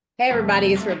Hey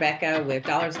everybody, it's Rebecca with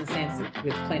Dollars and Cents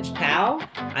with Clinch Powell.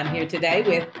 I'm here today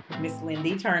with Miss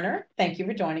Lindy Turner. Thank you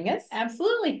for joining us.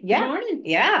 Absolutely. Yeah. Good morning.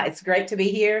 Yeah, it's great to be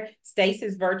here. Stace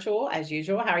is virtual as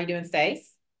usual. How are you doing,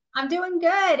 Stace? I'm doing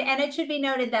good. And it should be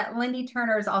noted that Lindy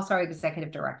Turner is also our executive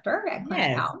director at Clinch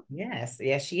Yes, Powell.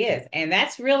 yes, she is. And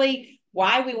that's really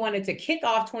why we wanted to kick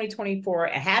off 2024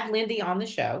 and have Lindy on the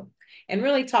show and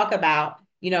really talk about,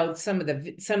 some of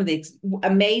the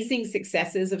amazing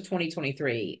successes of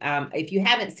 2023. If you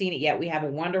haven't seen it yet, we have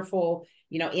a wonderful,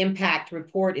 impact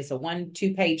report. It's a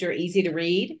 1-2 pager, easy to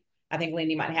read. I think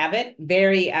Lindy might have it.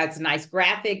 It's a nice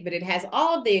graphic, but it has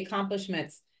all of the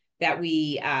accomplishments that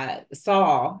we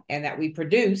saw and that we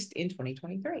produced in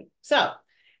 2023. So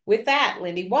with that,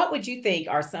 Lindy, what would you think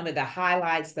are some of the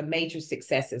highlights, the major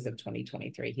successes of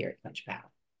 2023 here at Clinch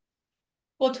Powell?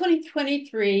 Well,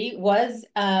 2023 was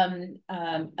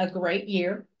a great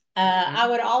year. I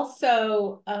would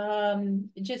also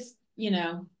just,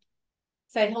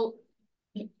 say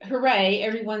hooray,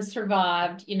 everyone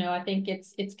survived. I think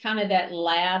it's kind of that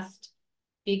last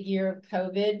big year of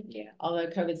COVID, although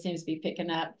COVID seems to be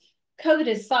picking up. COVID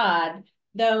aside,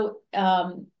 though,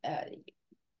 one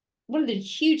of the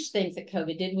huge things that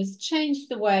COVID did was change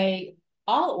the way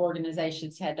all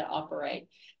organizations had to operate.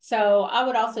 So I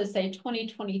would also say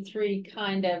 2023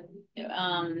 kind of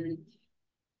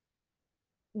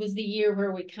was the year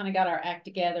where we kind of got our act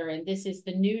together, and this is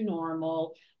the new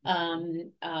normal.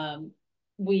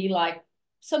 We, like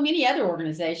so many other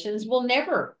organizations, will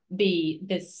never be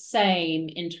the same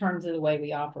in terms of the way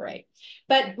we operate.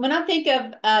 But when I think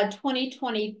of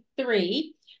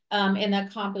 2023, and the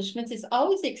accomplishments, it's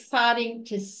always exciting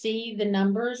to see the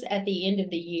numbers at the end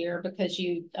of the year because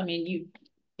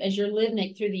as you're living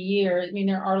it through the year,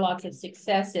 there are lots of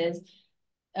successes,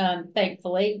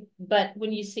 thankfully, but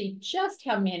when you see just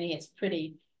how many, it's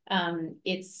pretty,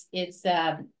 it's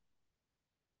a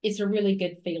really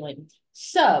good feeling.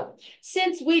 So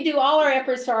since we do, all our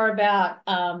efforts are about,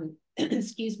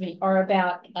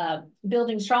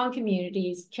 building strong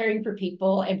communities, caring for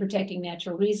people, and protecting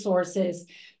natural resources,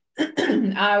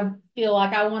 I feel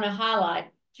like I want to highlight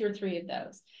 2 or 3 of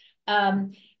those.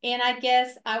 And I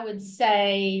guess I would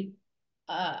say,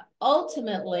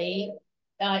 ultimately,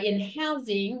 in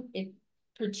housing,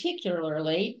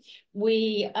 particularly,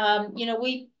 we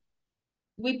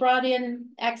brought in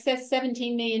excess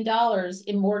 $17 million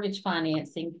in mortgage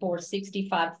financing for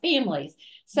 65 families.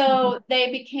 So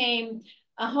they became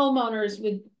homeowners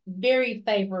with very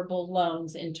favorable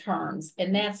loans and terms,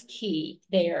 and that's key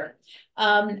there.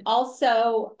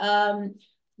 Also,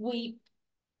 we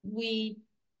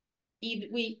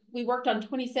worked on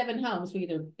 27 homes. We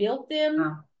either built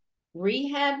them,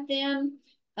 rehabbed them,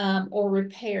 or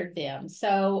repaired them.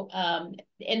 So,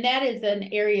 and that is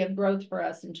an area of growth for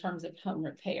us in terms of home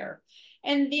repair.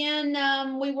 And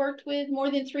then we worked with more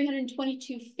than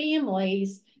 322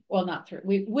 families. Well, not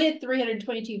three, with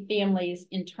 322 families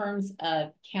in terms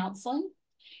of counseling.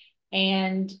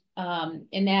 And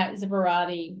that is a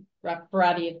variety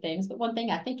of things. But one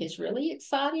thing I think is really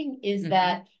exciting is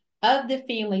that of the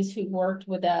families who worked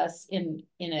with us in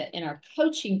our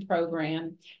coaching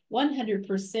program,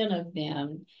 100% of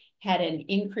them had an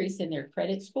increase in their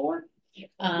credit score.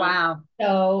 Wow.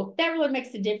 So that really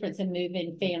makes a difference in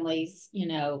moving families,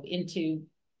 into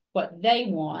what they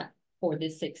want for the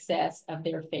success of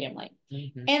their family.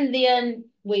 And then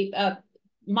we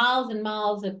miles and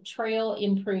miles of trail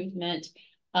improvement,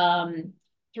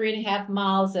 3.5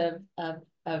 miles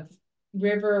of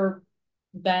river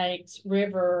banks,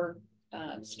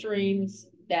 streams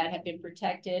that have been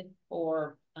protected,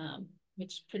 or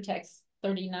which protects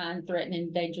 39 threatened and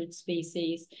endangered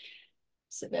species.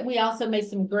 So we also made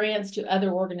some grants to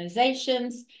other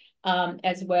organizations,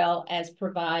 as well as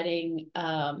providing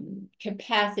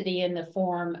capacity in the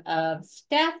form of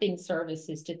staffing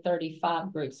services to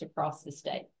 35 groups across the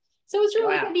state. So it's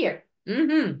really good year.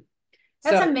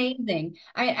 That's amazing.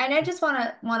 I just want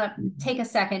to take a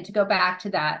second to go back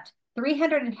to that.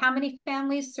 300 and how many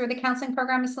families through the counseling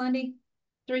program, Ms. Lindy?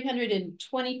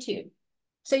 322.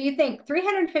 So you think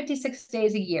 356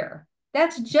 days a year.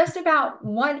 That's just about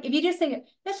one. If you just think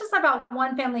that's just about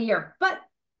one family a year, but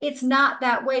it's not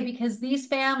that way because these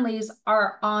families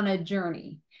are on a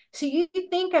journey. So you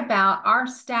think about our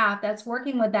staff that's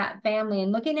working with that family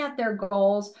and looking at their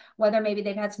goals, whether maybe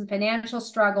they've had some financial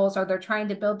struggles or they're trying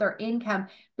to build their income.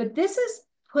 But this is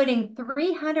putting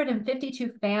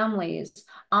 352 families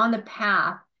on the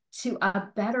path to a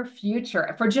better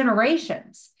future for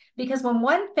generations. Because when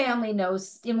one family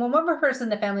knows, and when one person in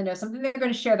the family knows something, they're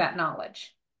going to share that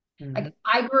knowledge. Like,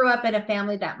 I grew up in a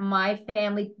family that my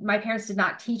parents did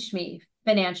not teach me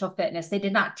financial fitness. They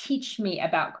did not teach me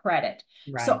about credit.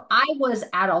 Right. So I was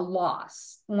at a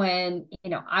loss when,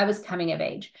 I was coming of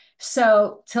age.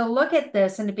 So to look at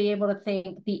this and to be able to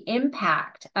think the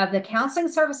impact of the counseling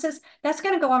services, that's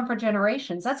going to go on for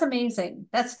generations. That's amazing.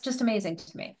 That's just amazing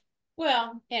to me.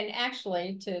 Well, and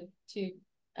actually to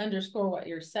underscore what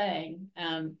you're saying,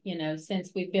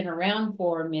 since we've been around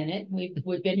for a minute,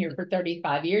 we've been here for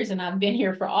 35 years and I've been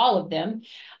here for all of them.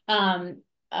 One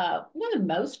of the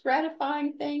most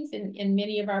gratifying things in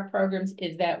many of our programs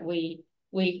is that we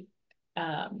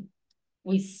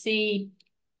see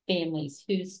families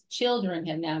whose children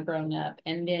have now grown up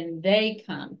and then they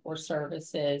come for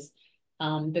services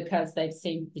because they've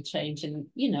seen the change in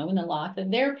the life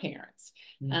of their parents.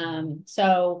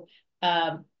 So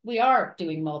we are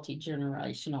doing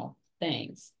multi-generational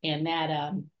things, and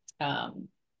that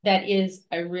is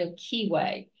a real key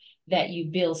way that you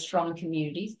build strong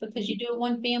communities, because you do it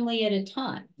one family at a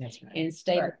time. That's right. And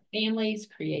stable families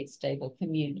create stable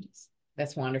communities.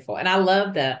 That's wonderful. And I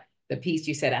love the piece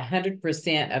you said,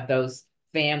 100% of those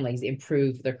families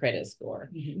improve their credit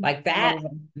score. Like that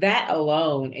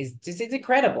alone is just, it's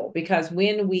incredible, because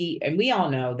we all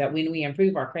know that when we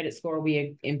improve our credit score,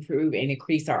 we improve and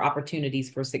increase our opportunities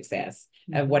for success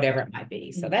of whatever it might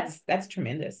be. So that's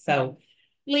tremendous. So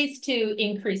leads to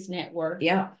increased net worth.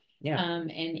 Yeah.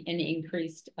 And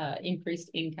increased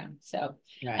income. So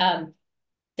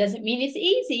doesn't mean it's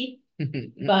easy,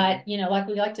 but like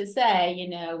we like to say,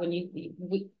 when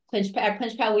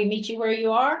ClinchPal, we meet you where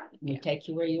you are, we take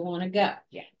you where you want to go.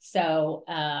 Yeah. So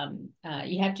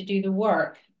you have to do the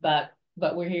work, but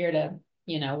we're here to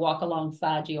walk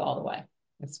alongside you all the way.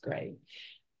 That's great.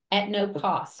 At no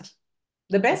cost.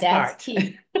 The best part. That's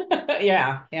key.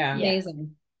 Yeah.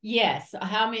 Amazing. Yes.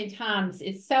 How many times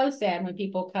it's so sad when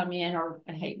people come in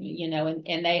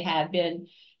and they have been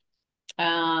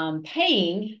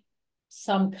paying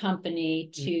some company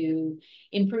to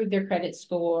improve their credit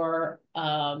score,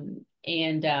 and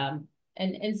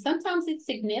sometimes it's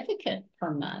significant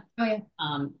per month. Oh yeah.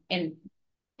 And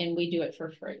we do it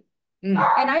for free. And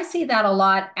I see that a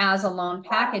lot as a loan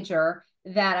packager,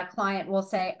 that a client will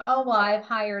say, oh, well, I've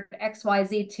hired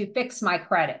XYZ to fix my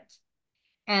credit.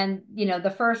 And,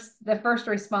 the first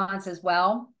response is,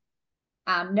 well,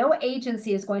 no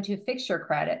agency is going to fix your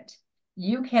credit.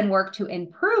 You can work to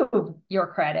improve your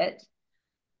credit.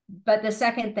 But the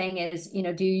second thing is,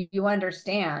 do you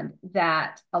understand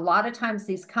that a lot of times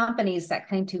these companies that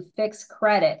claim to fix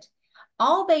credit,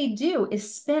 all they do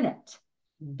is spin it.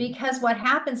 Because what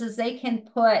happens is they can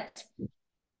put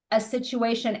a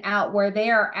situation out where they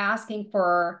are asking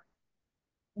for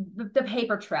the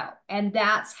paper trail. And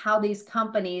that's how these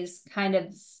companies kind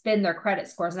of spin their credit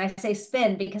scores. And I say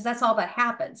spin because that's all that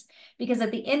happens. Because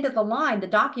at the end of the line, the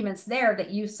document's there that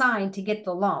you signed to get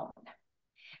the loan.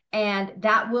 And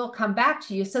that will come back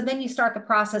to you. So then you start the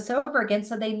process over again.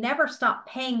 So they never stop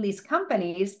paying these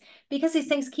companies, because these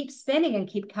things keep spinning and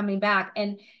keep coming back.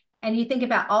 And you think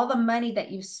about all the money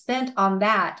that you spent on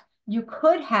that, you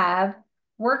could have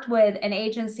worked with an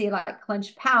agency like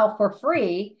ClinchPal for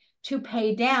free to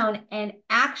pay down and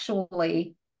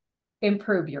actually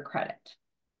improve your credit.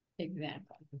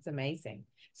 Exactly. It's amazing.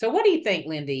 So what do you think,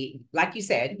 Lindy? Like you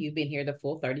said, you've been here the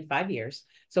full 35 years.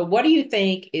 So what do you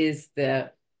think is the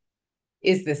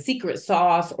secret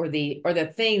sauce or the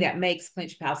thing that makes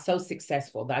ClinchPal so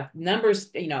successful? The numbers,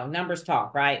 numbers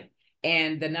talk, right?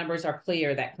 And the numbers are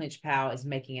clear that ClinchPal is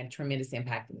making a tremendous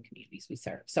impact in the communities we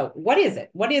serve. So what is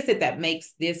it? What is it that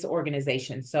makes this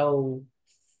organization so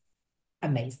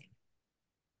amazing?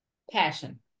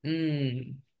 Passion.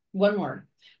 One word.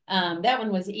 That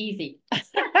one was easy.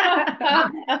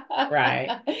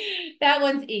 Right. That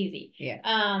one's easy.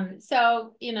 Yeah.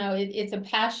 So, it's a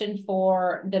passion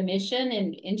for the mission.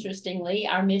 And interestingly,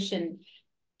 our mission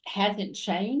hasn't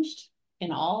changed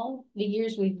in all the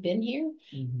years we've been here.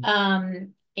 That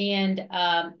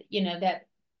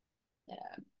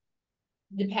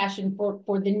the passion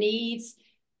for the needs,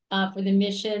 for the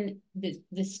mission,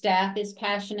 the staff is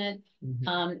passionate.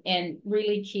 And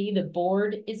really key, the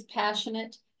board is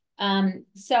passionate.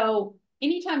 So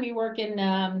anytime you work in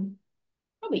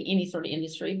probably any sort of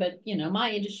industry, but my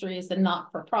industry is the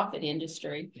not-for-profit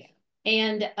industry. Yeah.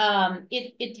 And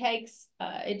it takes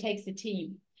a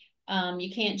team.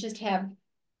 You can't just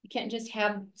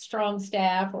have strong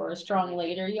staff or a strong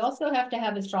leader. You also have to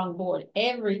have a strong board.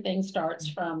 Everything starts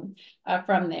from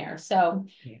there. So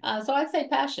so I'd say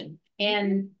passion,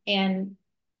 and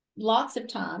lots of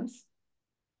times,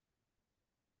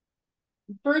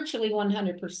 virtually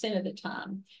 100% of the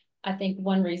time, I think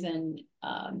one reason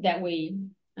that we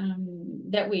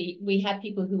have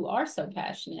people who are so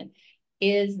passionate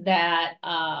is that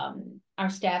our our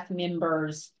staff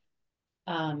members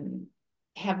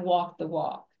have walked the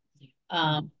walk.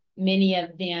 Many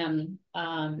of them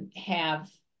have,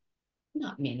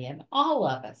 not many of them, all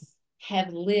of us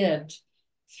have lived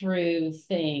through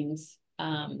things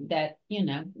that, you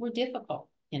know, were difficult,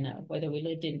 you know, whether we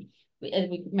lived in,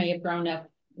 we may have grown up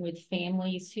with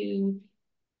families who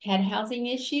had housing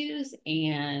issues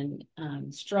and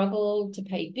struggled to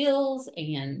pay bills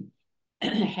and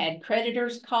had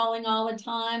creditors calling all the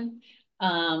time,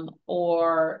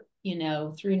 or, you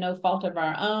know, through no fault of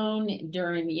our own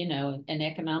during, you know, an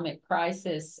economic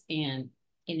crisis and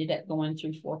ended up going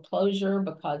through foreclosure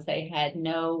because they had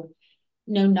no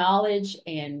knowledge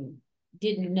and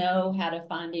didn't know how to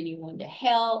find anyone to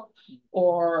help,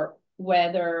 or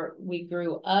whether we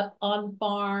grew up on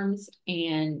farms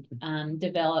and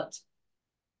developed,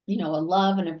 you know, a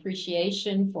love and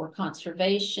appreciation for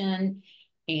conservation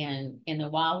and the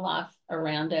wildlife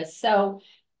around us. So,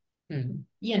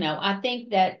 you know, I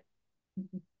think that,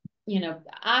 you know,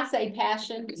 I say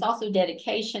passion, it's also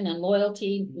dedication and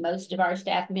loyalty. Most of our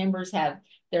staff members have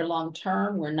their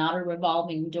long-term. We're not a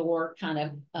revolving door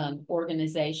kind of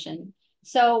organization.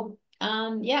 So,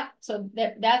 yeah, so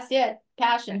that's it.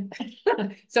 Passion.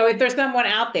 So if there's someone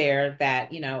out there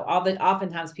that, you know,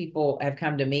 oftentimes people have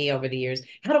come to me over the years,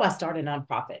 how do I start a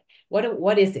nonprofit?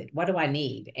 What is it? What do I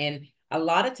need? And a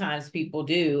lot of times people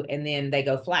do, and then they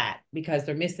go flat because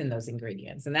they're missing those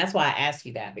ingredients. And that's why I asked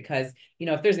you that, because, you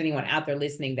know, if there's anyone out there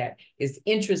listening that is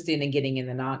interested in getting in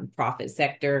the nonprofit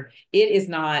sector, it is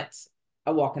not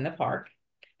a walk in the park.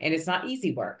 And it's not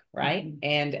easy work, right?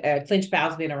 And Clinch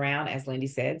Powell's been around, as Lindy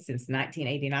said, since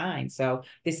 1989. So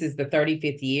this is the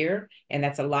 35th year, and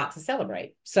that's a lot to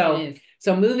celebrate. So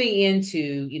moving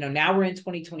into, you know, now we're in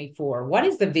 2024. What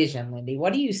is the vision, Lindy?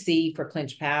 What do you see for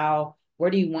Clinch Powell? Where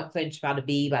do you want Clinch Powell to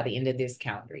be by the end of this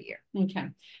calendar year? Okay.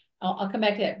 I'll come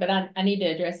back to that, but I need to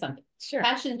address something. Sure.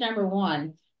 Passion's number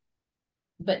one,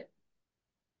 but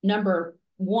number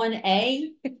 1A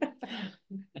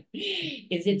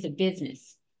is it's a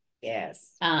business.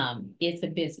 Yes. It's a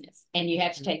business and you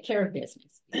have to take care of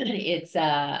business. It's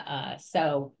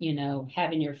so, you know,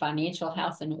 having your financial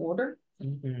house in order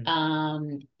is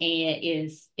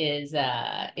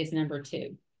number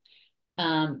two.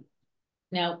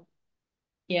 Now,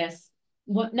 yes,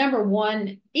 what number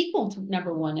one, equal to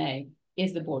number 1A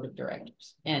is the board of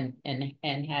directors and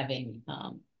having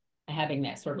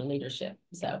that sort of leadership.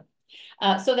 So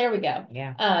there we go.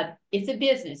 Yeah. It's a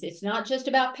business. It's not just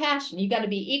about passion. You got to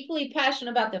be equally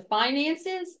passionate about the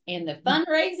finances and the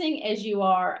fundraising as you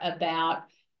are about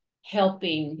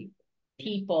helping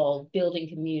people, building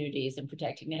communities, and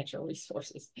protecting natural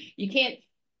resources. You can't,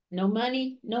 no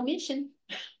money, no mission.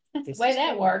 That's the way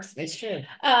that works. It's true.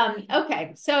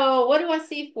 Okay, so what do I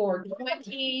see for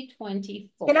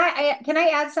 2024? Can I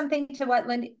add something to what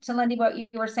Lindy, what you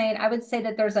were saying? I would say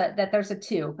that there's a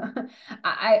two.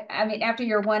 I mean, after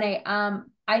your 1A,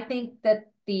 I think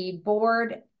that the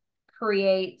board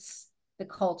creates the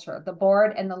culture. The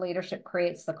board and the leadership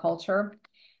creates the culture,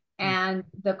 and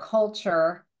the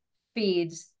culture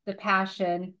feeds the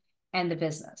passion and the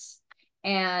business.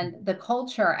 And the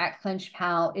culture at Clinch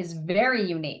Powell is very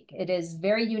unique. It is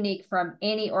very unique from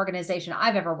any organization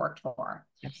I've ever worked for.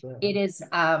 Absolutely. It is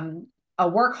a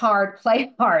work hard,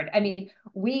 play hard. I mean,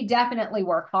 we definitely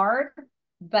work hard,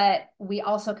 but we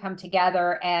also come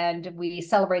together and we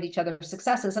celebrate each other's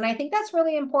successes. And I think that's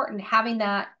really important. Having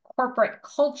that corporate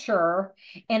culture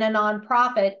in a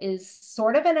nonprofit is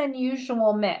sort of an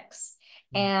unusual mix.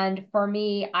 And for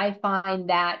me, I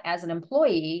find that as an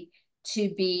employee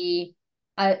to be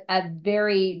a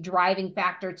very driving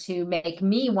factor to make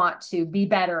me want to be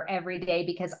better every day,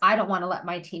 because I don't want to let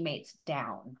my teammates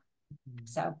down.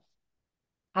 So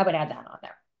I would add that on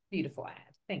there. Beautiful ad.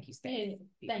 Thank you, Stacey.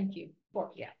 Thank you.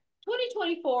 Yeah.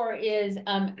 2024 is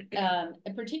a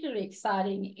particularly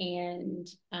exciting and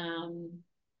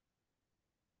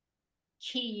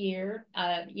key year.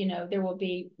 You know, there will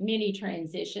be many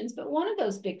transitions, but one of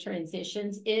those big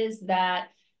transitions is that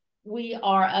we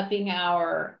are upping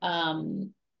our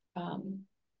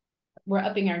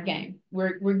game.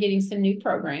 We're getting some new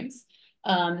programs.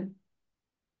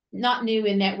 Not new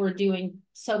in that we're doing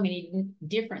so many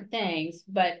different things,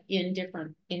 but in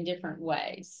different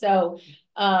ways. So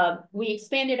we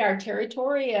expanded our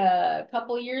territory a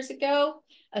couple of years ago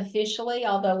officially,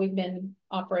 although we've been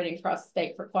operating across the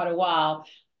state for quite a while.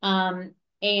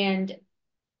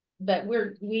 But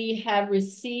we have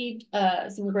received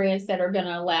some grants that are going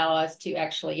to allow us to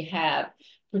actually have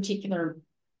particular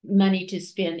money to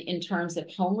spend in terms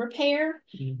of home repair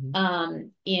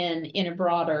in a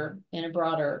broader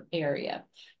area.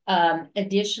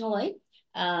 Additionally,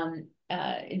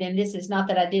 then this is not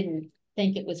that I didn't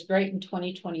think it was great in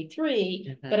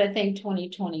 2023, but I think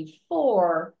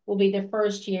 2024 will be the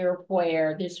first year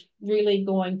where there's really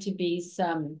going to be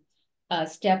some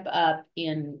step up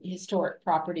in historic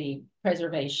property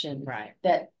preservation, Right.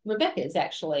 that Rebecca is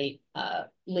actually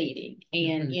leading.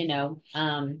 And you know,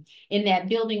 in that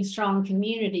building strong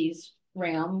communities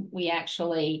realm, we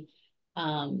actually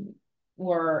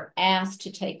were asked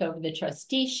to take over the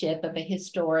trusteeship of a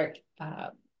historic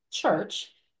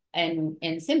church and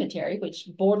cemetery, which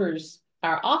borders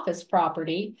our office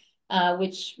property,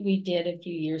 which we did a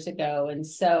few years ago. And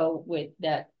so with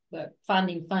that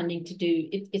funding to do,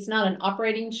 it's not an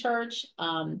operating church,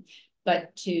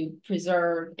 but to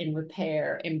preserve and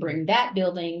repair and bring that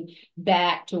building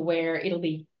back to where it'll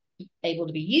be able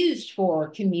to be used for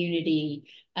community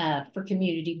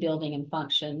building and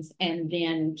functions, and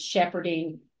then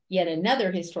shepherding yet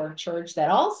another historic church that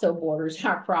also borders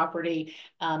our property,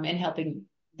 and helping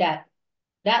that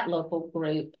local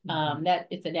group, that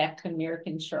it's an African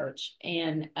American church,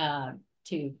 and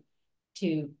to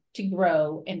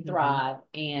grow and thrive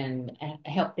and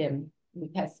help them.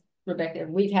 Rebecca,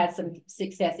 we've had some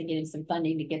success in getting some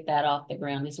funding to get that off the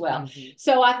ground as well.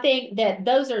 So I think that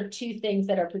those are two things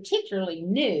that are particularly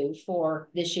new for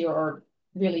this year, or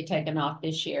really taken off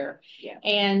this year. Yeah.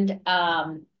 And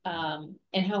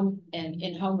in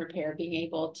home repair, being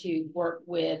able to work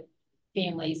with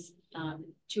families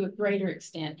to a greater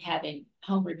extent, having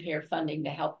home repair funding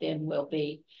to help them will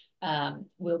be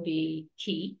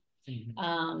key.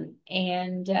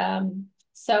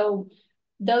 So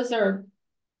those are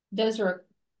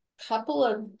a couple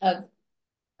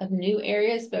of new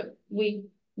areas, but we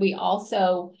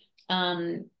also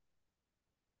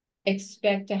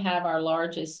expect to have our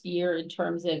largest year in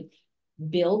terms of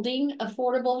building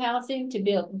affordable housing, to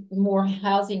build more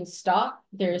housing stock.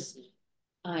 There's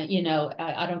you know,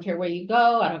 I don't care where you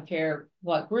go, I don't care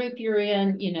what group you're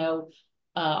in, you know,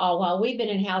 all while we've been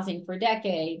in housing for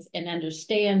decades and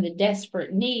understand the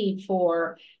desperate need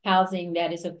for housing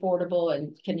that is affordable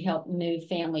and can help move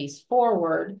families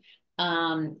forward.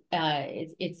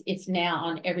 It's now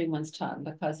on everyone's tongue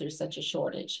because there's such a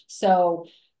shortage. So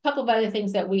a couple of other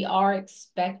things that we are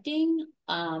expecting,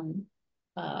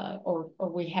 or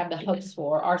we have the hopes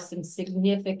for, are some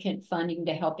significant funding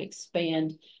to help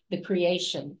expand the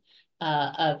creation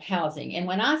of housing. And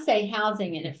when I say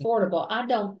housing and affordable,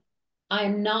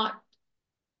 I'm not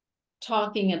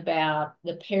talking about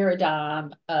the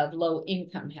paradigm of low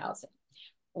income housing.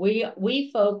 We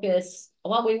focus,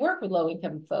 well, we work with low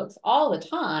income folks all the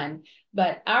time,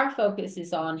 but our focus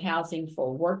is on housing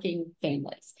for working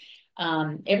families.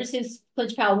 Ever since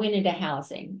Clinch Powell went into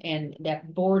housing and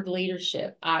that board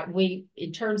leadership, we,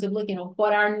 in terms of looking at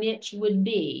what our niche would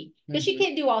be, because you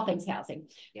can't do all things housing,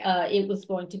 it was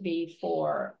going to be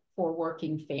for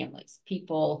working families,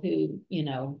 people who, you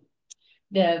know,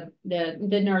 the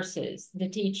nurses, the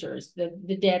teachers,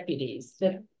 the deputies,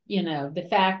 you know, the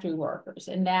factory workers,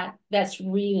 and that's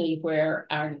really where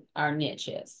our niche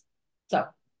is. So.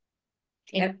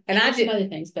 And I do some other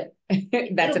things, but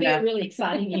that's it'll be a really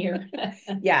exciting year.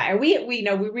 Yeah, and we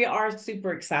know we are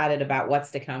super excited about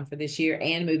what's to come for this year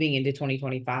and moving into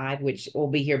 2025, which will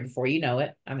be here before you know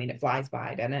it. I mean, it flies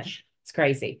by, doesn't it? It's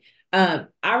crazy. Something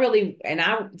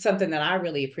that I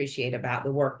really appreciate about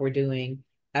the work we're doing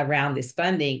around this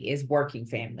funding is working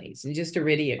families. And just to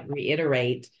really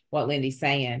reiterate what Lindy's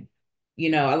saying, you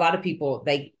know, a lot of people,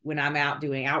 when I'm out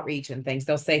doing outreach and things,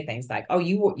 they'll say things like, "Oh,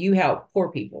 you help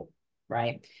poor people,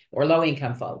 right? Or low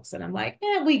income folks." And I'm like,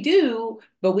 yeah, we do,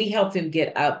 but we help them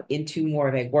get up into more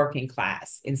of a working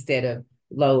class instead of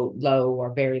low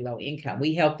or very low income.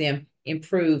 We help them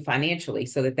improve financially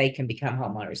so that they can become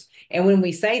homeowners. And when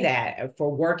we say that for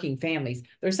working families,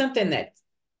 there's something that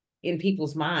in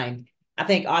people's mind, I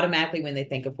think automatically when they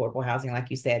think affordable housing, like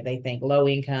you said, they think low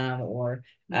income or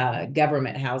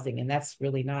government housing, and that's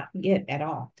really not it at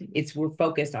all. We're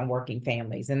focused on working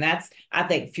families, and that's, I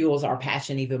think, fuels our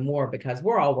passion even more because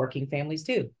we're all working families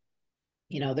too.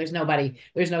 You know, there's nobody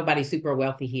super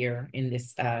wealthy here in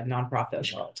this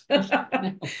nonprofit world,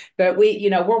 but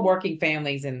we're working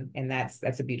families, and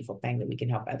that's a beautiful thing that we can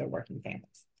help other working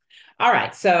families. All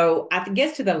right, so I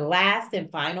guess to the last and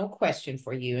final question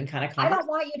for you, and kind of I don't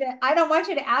want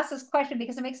you to ask this question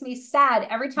because it makes me sad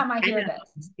every time I hear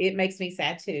this. It makes me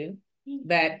sad too,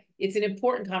 but it's an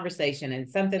important conversation, and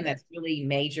something that's really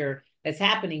major that's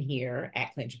happening here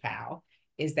at Clinch Powell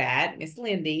is that Miss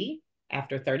Lindy,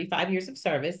 after 35 years of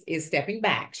service, is stepping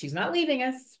back. She's not leaving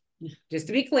us, just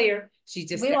to be clear. We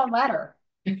won't let her.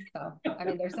 So, I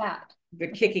mean, there's that. The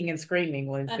kicking and screaming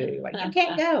will ensue. Like, you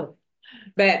can't go.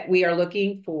 But we are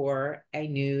looking for a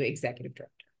new executive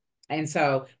director. And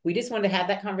so we just wanted to have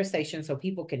that conversation so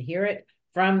people can hear it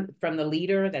from the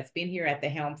leader that's been here at the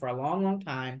helm for a long, long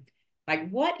time. Like,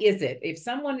 what is it if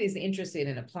someone is interested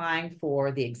in applying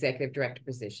for the executive director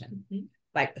position? Mm-hmm.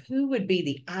 Like, who would be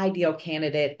the ideal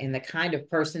candidate and the kind of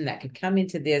person that could come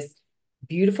into this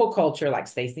beautiful culture, like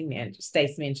Stace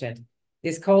mentioned,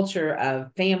 this culture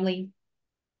of family,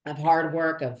 of hard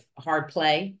work, of hard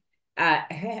play?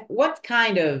 What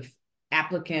kind of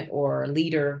applicant or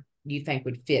leader do you think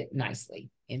would fit nicely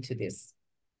into this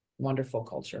wonderful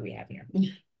culture we have here?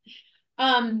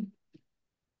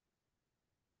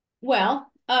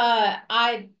 Well,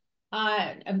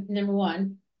 number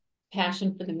one,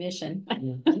 passion for the mission.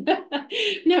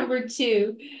 Number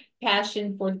two,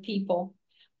 passion for the people.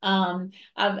 I've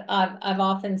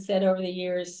often said over the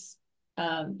years,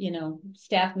 you know,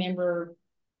 staff member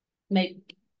may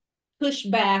push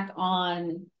back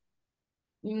on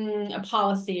a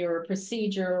policy or a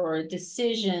procedure or a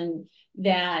decision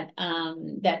that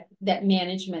that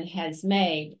management has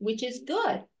made, which is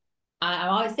good. I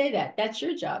always say that that's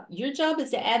your job. Your job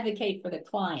is to advocate for the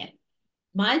client.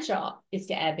 My job is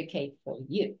to advocate for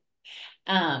you,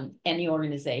 and the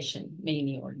organization, meaning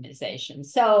the organization.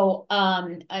 So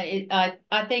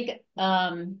I think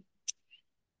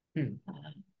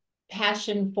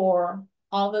passion for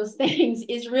all those things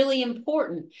is really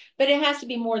important, but it has to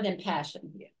be more than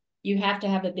passion. Yeah. You have to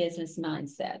have a business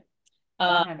mindset.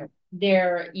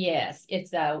 Yes,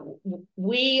 it's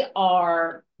we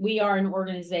are an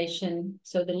organization,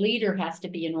 so the leader has to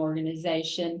be an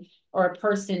organization or a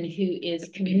person who is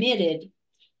committed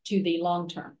to the long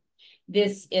term.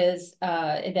 This is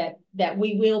that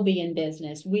we will be in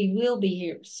business. We will be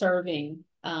here serving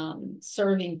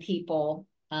people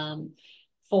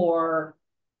for,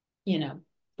 you know,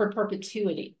 for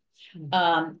perpetuity.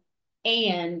 Mm-hmm.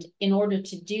 And in order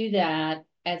to do that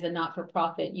as a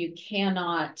not-for-profit, you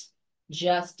cannot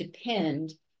just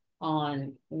depend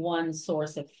on one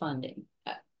source of funding,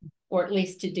 or at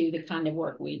least to do the kind of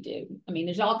work we do. I mean,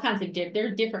 there's all kinds of there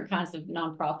are different kinds of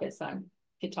nonprofits. I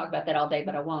could talk about that all day,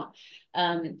 but I won't.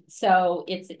 So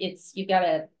you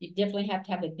definitely have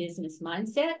to have a business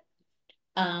mindset,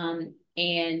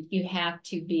 and you have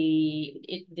to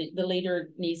be the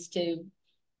leader needs to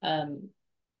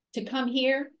come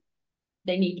here.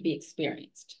 They need to be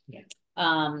experienced. Yeah.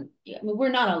 We're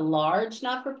not a large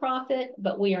not-for-profit,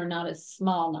 but we are not a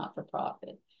small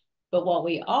not-for-profit. But what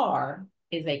we are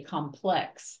is a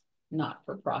complex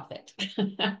not-for-profit.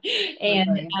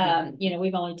 And, you know,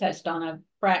 we've only touched on a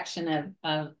fraction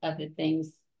of the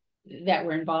things that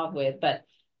we're involved with, but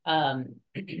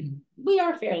we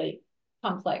are fairly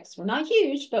complex. We're not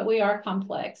huge, but we are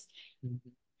complex,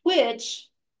 which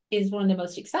is one of the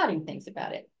most exciting things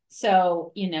about it.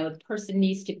 So, you know, the person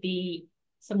needs to be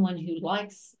someone who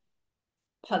likes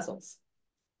puzzles.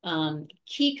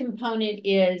 Key component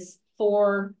is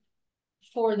for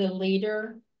the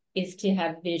leader is to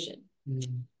have vision.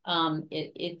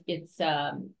 It's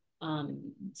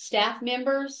staff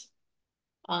members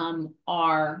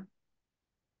are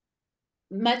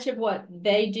much of what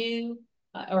they do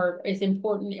or is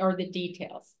important are the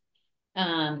details.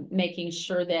 Making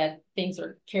sure that things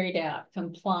are carried out,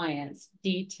 compliance,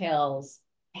 details,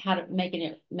 how to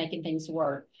making things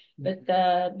work. But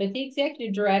the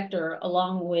executive director,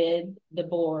 along with the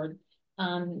board,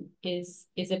 is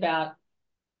about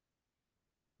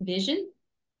vision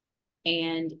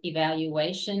and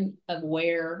evaluation of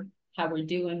how we're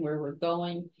doing, where we're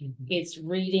going. Mm-hmm. It's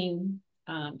reading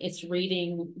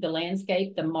the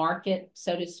landscape, the market,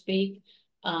 so to speak.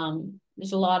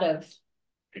 There's a lot of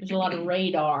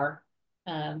radar.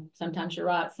 Sometimes you're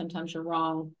right, sometimes you're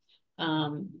wrong.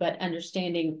 But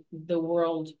understanding the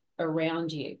world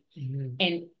around you, mm-hmm.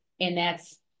 and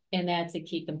that's a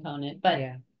key component. But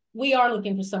yeah. We are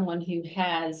looking for someone who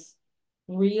has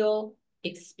real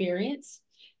experience.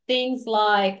 Things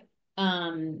like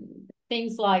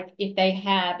if they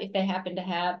happen to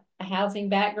have a housing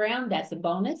background, that's a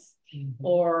bonus, mm-hmm.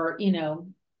 or, you know,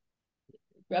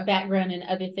 a background in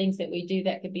other things that we do,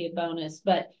 that could be a bonus.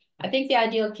 But I think the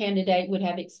ideal candidate would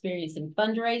have experience in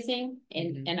fundraising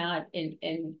and mm-hmm.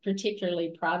 and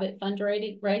particularly private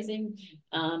fundraising,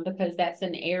 because that's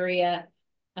an area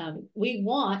we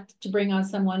want to bring on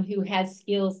someone who has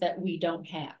skills that we don't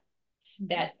have,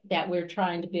 that we're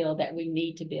trying to build, that we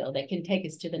need to build, that can take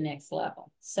us to the next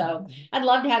level. So mm-hmm. I'd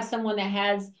love to have someone that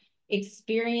has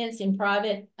experience in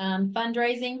private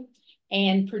fundraising,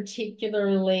 and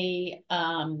particularly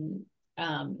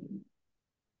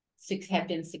have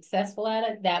been successful at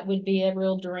it. That would be a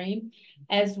real dream,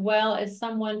 as well as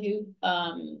someone who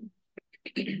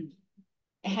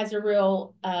has a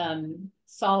real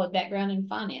solid background in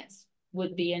finance.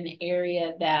 would be an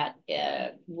area that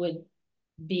would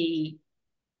be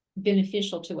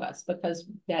beneficial to us, because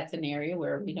that's an area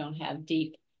where we don't have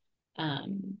deep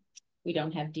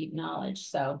knowledge.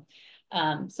 So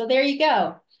so there you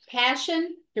go.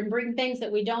 Passion can bring things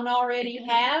that we don't already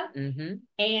have. Mm-hmm.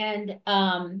 And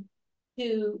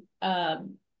who has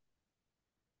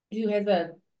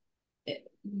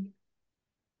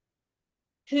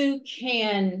who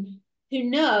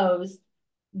knows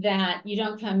that you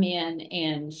don't come in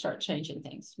and start changing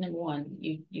things. Number one,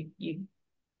 you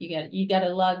got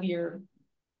to love your,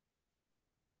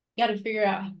 got to figure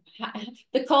out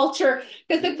the culture,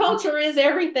 because the culture is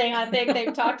everything. I think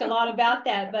they've talked a lot about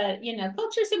that, but you know,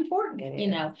 culture is important. You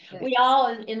know, we all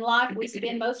in life, we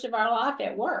spend most of our life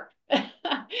at work.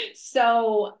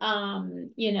 So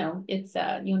you know, it's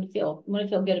you want to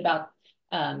feel good about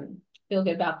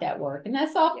that work. And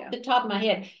that's off the top of my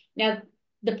head. Now,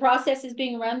 the process is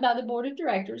being run by the board of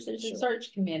directors. There's a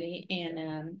search committee,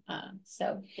 and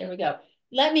so there we go.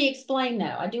 Let me explain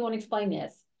though. I do want to explain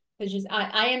this, because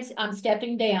I'm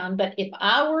stepping down, but if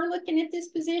I were looking at this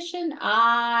position,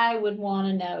 I would want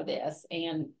to know this,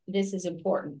 and this is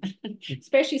important,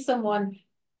 especially someone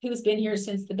who's been here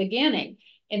since the beginning,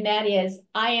 and that is,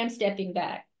 I am stepping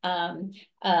back. I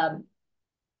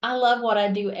love what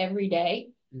I do every day,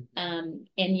 and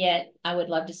yet I would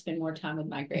love to spend more time with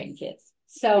my grandkids.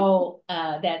 So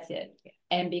that's it.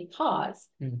 And because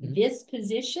this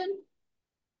position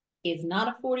is not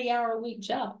a 40-hour-a-week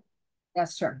job.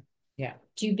 That's true. Yeah.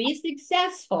 To be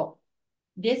successful,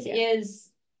 this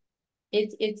is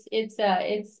it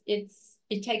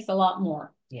takes a lot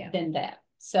more than that.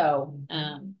 So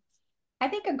I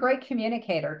think a great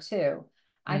communicator too.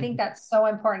 I think that's so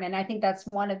important. And I think that's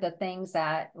one of the things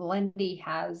that Lindy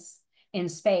has in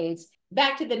spades.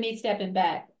 Back to the me stepping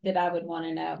back that I would want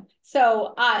to know.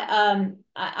 So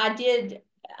I did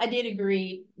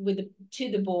agree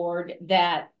to the board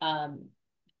that I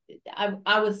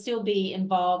would still be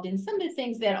involved in some of the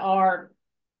things that are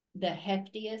the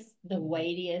heftiest, the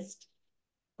weightiest,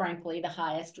 frankly, the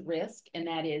highest risk, and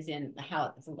that is in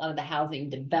a lot of the housing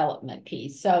development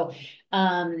piece. So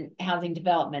housing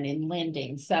development and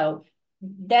lending. So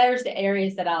there's the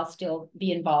areas that I'll still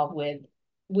be involved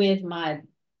with my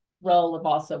role of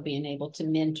also being able to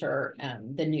mentor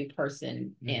the new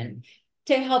person and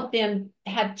to help them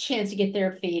have a chance to get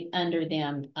their feet under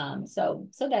them. So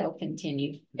that'll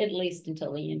continue at least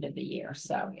until the end of the year.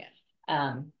 So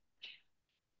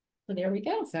so there we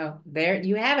go. So there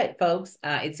you have it, folks.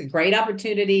 It's a great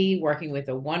opportunity working with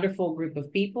a wonderful group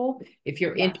of people. If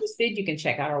you're interested, you can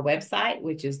check out our website,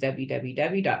 which is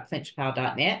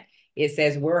www.clinchpowell.net. It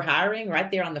says we're hiring right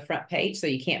there on the front page, so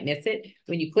you can't miss it.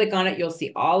 When you click on it, you'll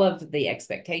see all of the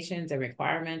expectations and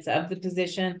requirements of the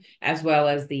position, as well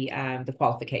as the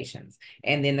qualifications,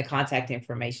 and then the contact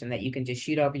information that you can just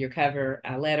shoot over your cover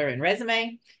letter and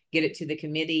resume, get it to the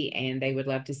committee, and they would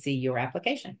love to see your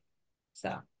application.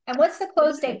 So. And what's the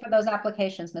close date for those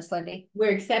applications, Miss Lindy?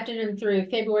 We're accepting them through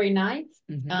February 9th.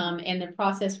 And the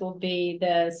process will be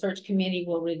the search committee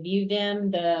will review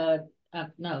them the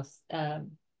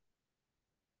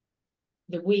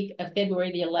week of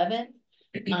February the 11th.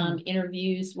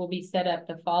 Interviews will be set up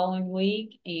the following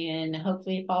week, and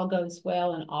hopefully, if all goes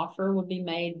well, an offer will be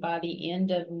made by the end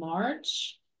of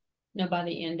March. No, by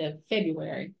the end of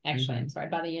February. Actually, I'm sorry,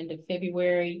 by the end of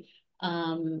February.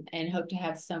 And hope to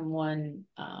have someone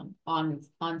on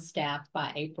staff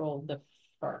by April the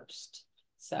 1st.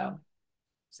 So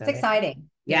it's exciting.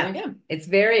 Yeah, it's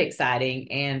very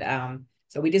exciting. And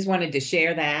so we just wanted to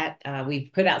share that. We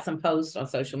put out some posts on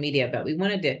social media, but we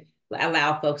wanted to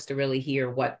allow folks to really hear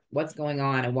what's going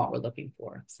on and what we're looking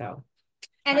for. So,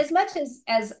 and as much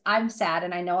as I'm sad,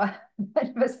 and I know I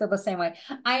must feel the same way,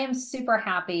 I am super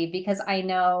happy because I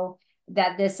know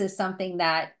that this is something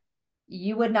that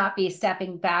you would not be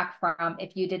stepping back from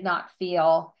if you did not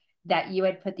feel that you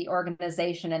had put the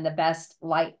organization in the best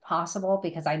light possible,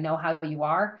 because I know how you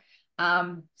are.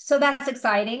 So that's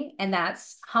exciting, and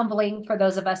that's humbling for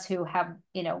those of us who have,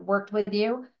 worked with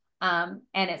you. And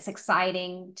it's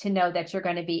exciting to know that you're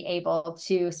going to be able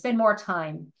to spend more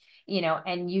time,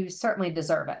 and you certainly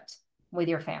deserve it with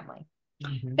your family.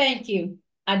 Thank you.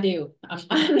 I do.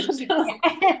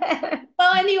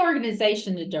 Well, and the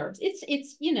organization deserves. It's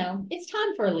it's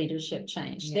time for a leadership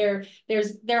change. There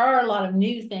are a lot of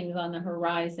new things on the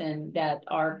horizon that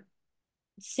are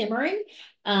simmering,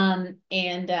 and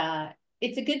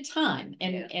it's a good time,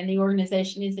 and the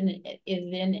organization is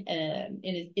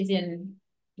in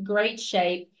great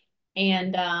shape,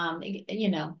 and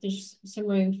there's some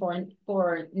room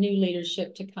for new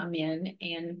leadership to come in,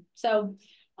 and so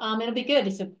it'll be good.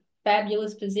 It's a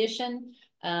fabulous position.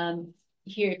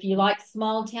 here, if you like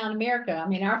small town America, I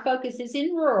mean, our focus is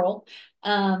in rural,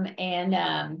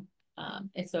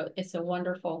 it's a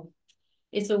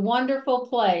wonderful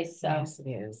place. So Yes, it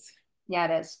is. Yeah,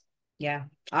 it is. Yeah.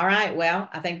 All right. Well,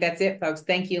 I think that's it, folks.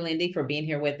 Thank you, Lindy, for being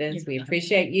here with us. You're We welcome.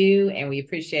 appreciate you, and we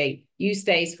appreciate you,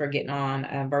 Stace, for getting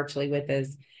on virtually with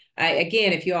us.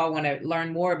 Again, if you all want to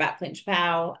learn more about Clinch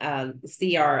Powell,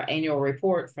 see our annual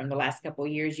report from the last couple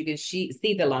of years, you can see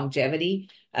the longevity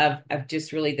of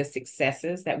just really the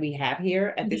successes that we have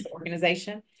here at this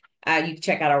organization. You can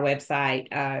check out our website,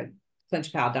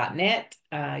 clinchpowell.net.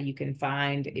 You can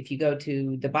find, if you go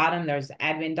to the bottom, there's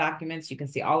admin documents. You can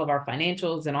see all of our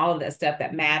financials and all of that stuff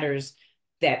that matters,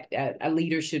 that a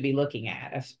leader should be looking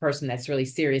at, a person that's really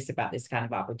serious about this kind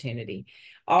of opportunity.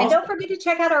 Also, And don't forget to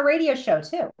check out our radio show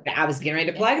too. I was getting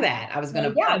ready to plug that. I was going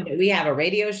to plug that. We have a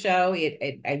radio show.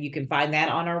 You can find that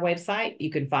on our website.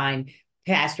 You can find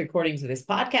past recordings of this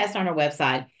podcast on our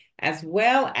website, as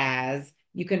well as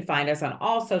you can find us on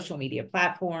all social media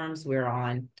platforms. We're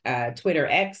on Twitter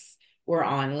X, we're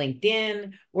on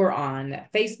LinkedIn, we're on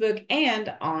Facebook,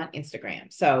 and on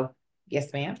Instagram. So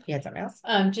yes, ma'am, you had something else?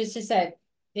 Just to say,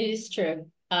 it is true.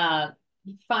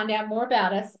 Find out more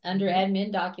about us under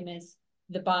admin documents.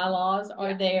 The bylaws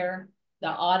are there. The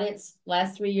audits,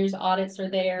 last 3 years audits are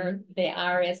there. The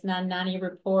IRS 990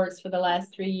 reports for the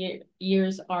last 3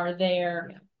 years are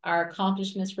there. Our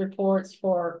accomplishments reports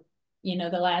for the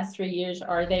last 3 years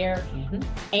are there.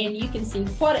 And you can see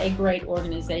what a great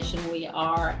organization we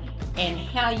are and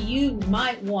how you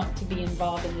might want to be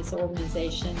involved in this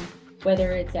organization,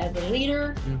 whether it's as a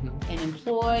leader, an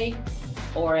employee,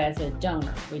 or as a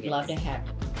donor. We'd love to have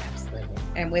you. Absolutely.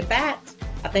 And with that,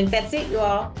 I think that's it, you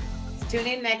all. Tune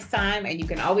in next time, and you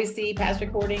can always see past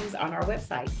recordings on our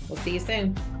website. We'll see you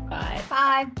soon. Bye.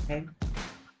 Bye. Okay.